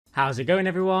How's it going,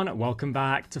 everyone? Welcome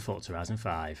back to Forza Horizon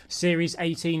 5. Series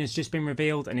 18 has just been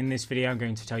revealed, and in this video I'm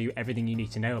going to tell you everything you need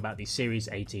to know about the Series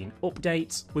 18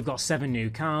 updates. We've got 7 new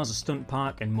cars, a stunt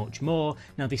park and much more.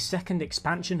 Now the second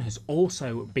expansion has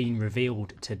also been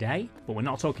revealed today, but we're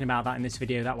not talking about that in this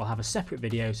video. That will have a separate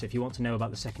video, so if you want to know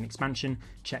about the second expansion,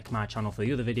 check my channel for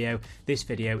the other video. This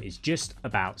video is just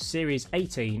about Series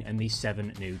 18 and the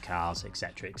 7 new cars,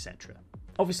 etc, etc.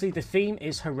 Obviously the theme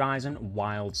is Horizon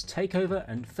Wilds Takeover,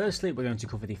 and firstly we're going to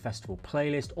cover the festival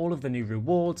playlist, all of the new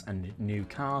rewards and new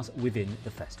cars within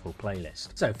the festival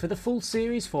playlist. So for the full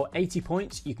series, for 80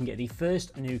 points you can get the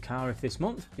first new car of this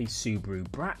month, the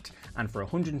Subaru Brat, and for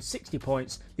 160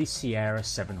 points the Sierra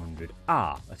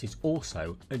 700R, that is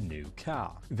also a new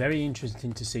car. Very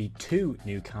interesting to see 2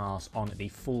 new cars on the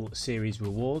full series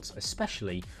rewards,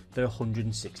 especially the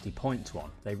 160 points one.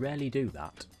 They rarely do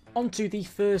that. On to the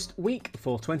first week.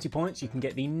 For 20 points you can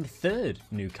get the third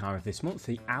new car of this month,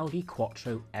 the Audi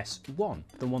Quattro S1,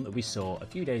 the one that we saw a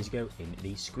few days ago in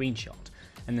the screenshot.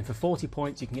 And then for 40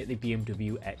 points you can get the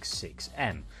BMW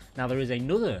X6M. Now there is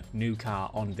another new car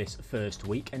on this first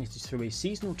week, and it is through a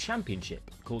seasonal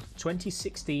championship called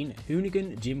 2016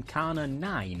 Hoonigan Gymkhana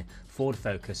 9 Ford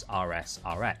Focus RS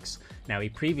RX. Now we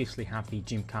previously have the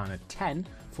Gymkhana 10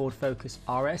 Ford Focus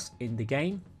RS in the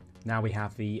game. Now we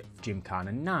have the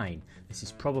Gymkhana 9. This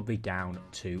is probably down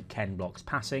to Ken Block's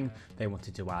passing. They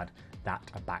wanted to add that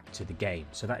back to the game.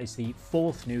 So that is the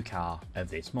 4th new car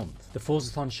of this month. The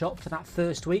Forzathon shop for that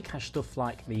first week has stuff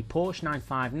like the Porsche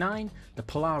 959, the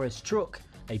Polaris truck,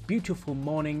 a beautiful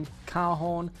morning car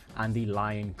horn, and the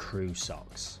Lion Crew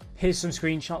socks. Here's some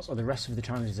screenshots of the rest of the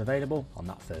challenges available on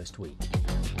that first week.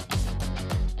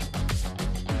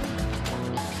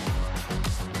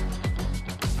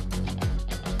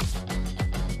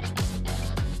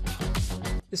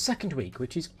 The second week,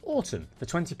 which is autumn. For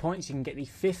 20 points you can get the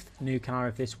 5th new car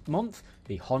of this month,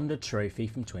 the Honda Trophy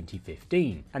from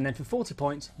 2015. And then for 40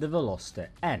 points, the Veloster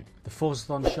N. The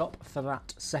Forzathon shop for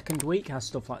that second week has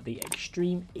stuff like the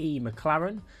Extreme E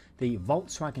McLaren, the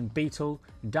Volkswagen Beetle,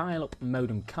 dial-up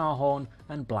modem car horn,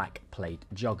 and black plate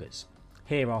joggers.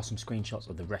 Here are some screenshots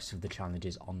of the rest of the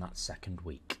challenges on that second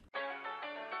week.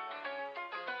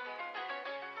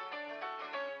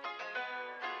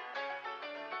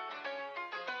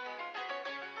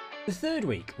 The third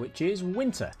week, which is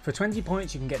winter. For 20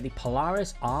 points you can get the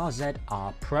Polaris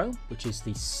RZR Pro, which is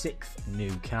the 6th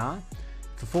new car.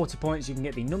 For 40 points you can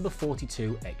get the number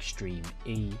 42 Extreme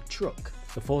E truck.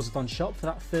 The Forzathon shop for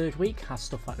that third week has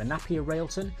stuff like the Napier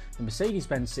Railton, the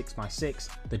Mercedes-Benz 6x6,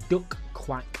 the Duck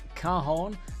Quack car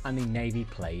horn, and the Navy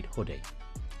Plaid hoodie.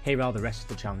 Here are the rest of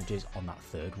the challenges on that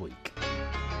third week.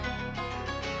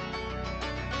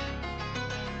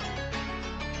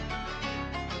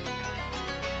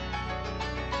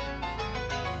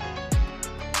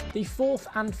 The 4th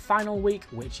and final week,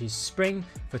 which is spring.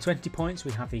 For 20 points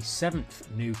we have the 7th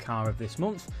new car of this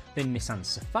month, the Nissan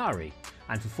Safari,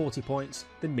 and for 40 points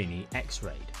the Mini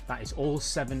X-Raid. That is all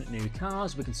 7 new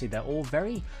cars. We can see they're all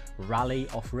very rally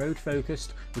off-road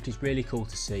focused, which is really cool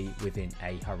to see within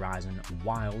a Horizon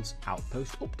Wilds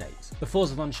Outpost update. The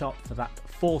Forzathon shop for that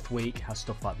 4th week has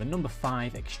stuff like the number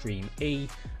 5 Extreme E,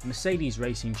 Mercedes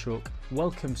racing truck,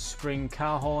 welcome spring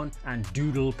car horn, and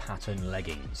doodle pattern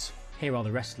leggings. Here are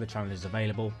the rest of the challenges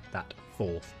available that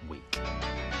 4th week.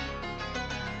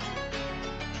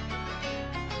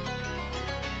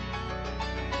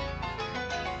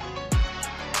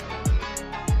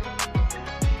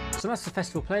 So that's the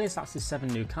festival playlist, that's the 7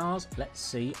 new cars. Let's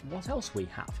see what else we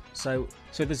have. So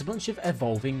there's a bunch of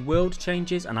evolving world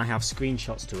changes, and I have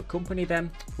screenshots to accompany them.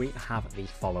 We have the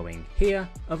following here.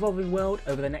 Evolving world,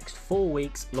 over the next 4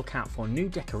 weeks, look out for new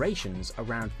decorations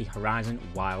around the Horizon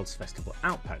Wilds Festival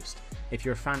outpost. If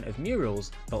you're a fan of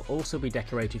murals, they'll also be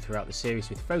decorated throughout the series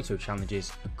with photo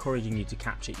challenges, encouraging you to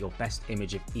capture your best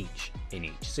image of each in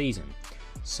each season.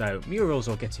 So murals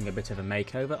are getting a bit of a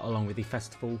makeover along with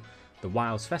the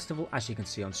Wilds Festival, as you can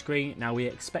see on screen. Now we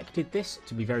expected this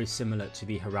to be very similar to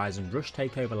the Horizon Rush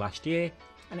takeover last year,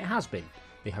 and it has been.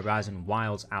 The Horizon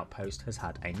Wilds outpost has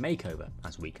had a makeover,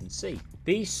 as we can see.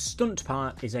 The Stunt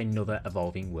Park is another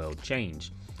evolving world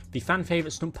change. The fan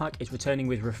favourite Stunt Park is returning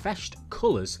with refreshed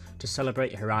colours to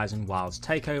celebrate Horizon Wilds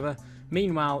takeover.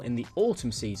 Meanwhile, in the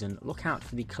autumn season, look out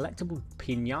for the collectible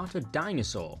Pinata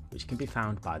Dinosaur, which can be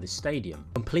found by the stadium.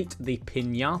 Complete the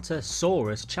Pinata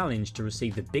Saurus challenge to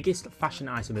receive the biggest fashion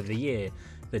item of the year,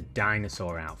 the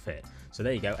dinosaur outfit. So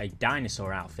there you go, a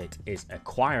dinosaur outfit is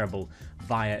acquirable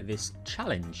via this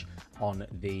challenge on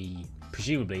the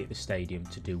presumably at the stadium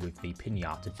to do with the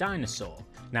Pinata dinosaur.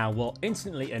 Now, what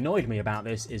instantly annoyed me about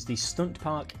this is the Stunt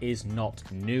Park is not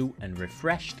new and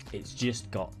refreshed, it's just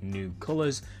got new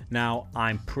colours. Now,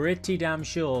 I'm pretty damn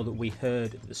sure that we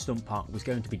heard that the Stunt Park was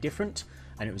going to be different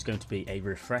and it was going to be a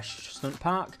refreshed Stunt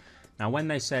Park. Now, when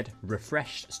they said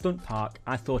refreshed Stunt Park,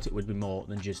 I thought it would be more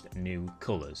than just new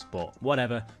colours, but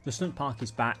whatever, the Stunt Park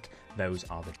is back, those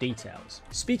are the details.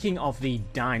 Speaking of the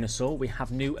dinosaur, we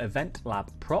have new Event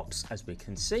Lab props, as we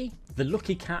can see. The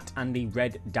Lucky Cat and the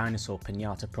Red Dinosaur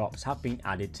Pinata props have been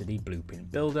added to the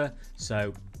Blueprint Builder,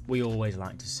 so we always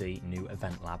like to see new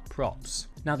Event Lab props.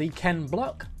 Now, the Ken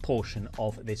Block portion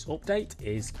of this update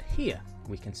is here.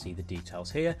 We can see the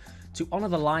details here. To honour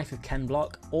the life of Ken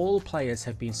Block, all players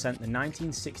have been sent the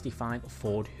 1965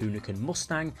 Ford Hoonigan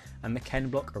Mustang and the Ken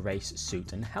Block race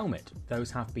suit and helmet.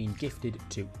 Those have been gifted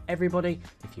to everybody.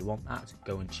 If you want that,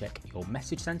 go and check your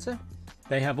message centre.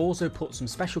 They have also put some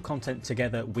special content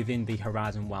together within the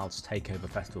Horizon Wilds Takeover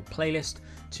Festival playlist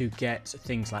to get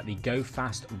things like the Go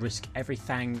Fast, Risk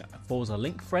Everything Forza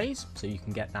link phrase, so you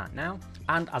can get that now.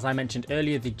 And as I mentioned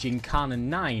earlier, the Gincana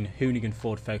 9 Hoonigan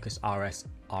Ford Focus RS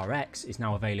RX is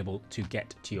now available to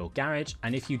get to your garage,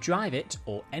 and if you drive it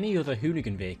or any other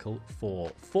Hoonigan vehicle for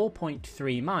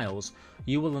 4.3 miles,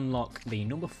 you will unlock the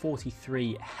number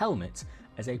 43 helmet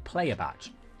as a player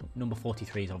badge. Number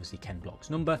 43 is obviously Ken Block's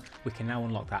number. We can now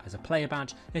unlock that as a player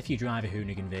badge if you drive a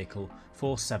Hoonigan vehicle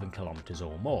for 7 kilometers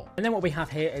or more. And then what we have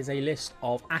here is a list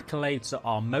of accolades that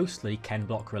are mostly Ken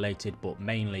Block related, but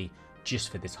mainly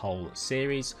just for this whole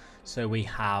series. So we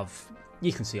have,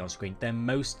 you can see on screen, they're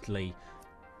mostly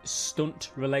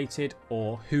stunt related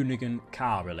or Hoonigan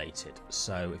car related.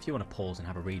 So if you want to pause and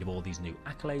have a read of all these new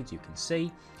accolades, you can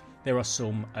see there are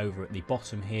some over at the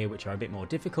bottom here which are a bit more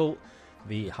difficult.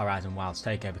 The Horizon Wilds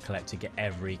Takeover Collector, get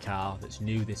every car that's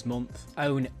new this month,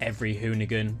 own every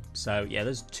Hoonigan. So yeah,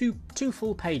 there's two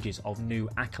full pages of new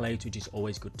accolades, which is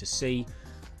always good to see.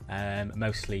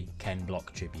 Mostly Ken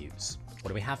Block tributes. What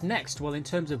do we have next? Well, in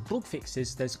terms of bug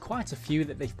fixes, there's quite a few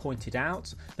that they've pointed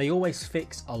out. They always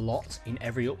fix a lot in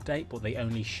every update, but they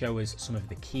only show us some of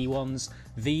the key ones.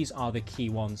 These are the key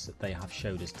ones that they have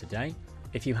showed us today.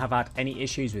 If you have had any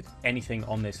issues with anything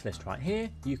on this list right here,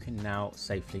 you can now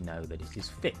safely know that it is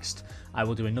fixed. I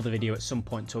will do another video at some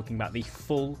point talking about the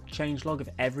full changelog of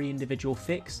every individual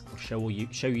fix. I'll show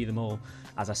you them all.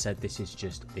 As I said, this is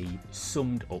just the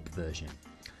summed up version.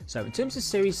 So in terms of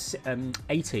Series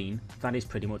 18, that is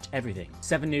pretty much everything.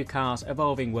 7 new cars,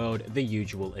 Evolving World, the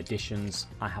usual additions.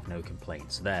 I have no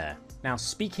complaints there. Now,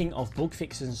 speaking of bug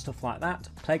fixes and stuff like that,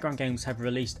 Playground Games have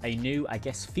released a new,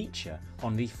 feature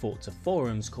on the Forza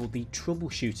forums called the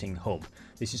Troubleshooting Hub.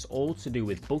 This is all to do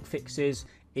with bug fixes,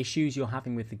 issues you're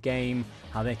having with the game,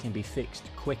 how they can be fixed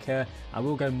quicker. I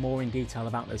will go more in detail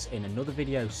about this in another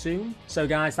video soon. So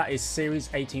guys, that is Series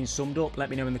 18 summed up. Let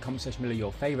me know in the comment section below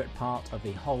your favourite part of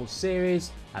the whole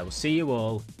series. I will see you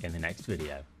all in the next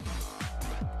video.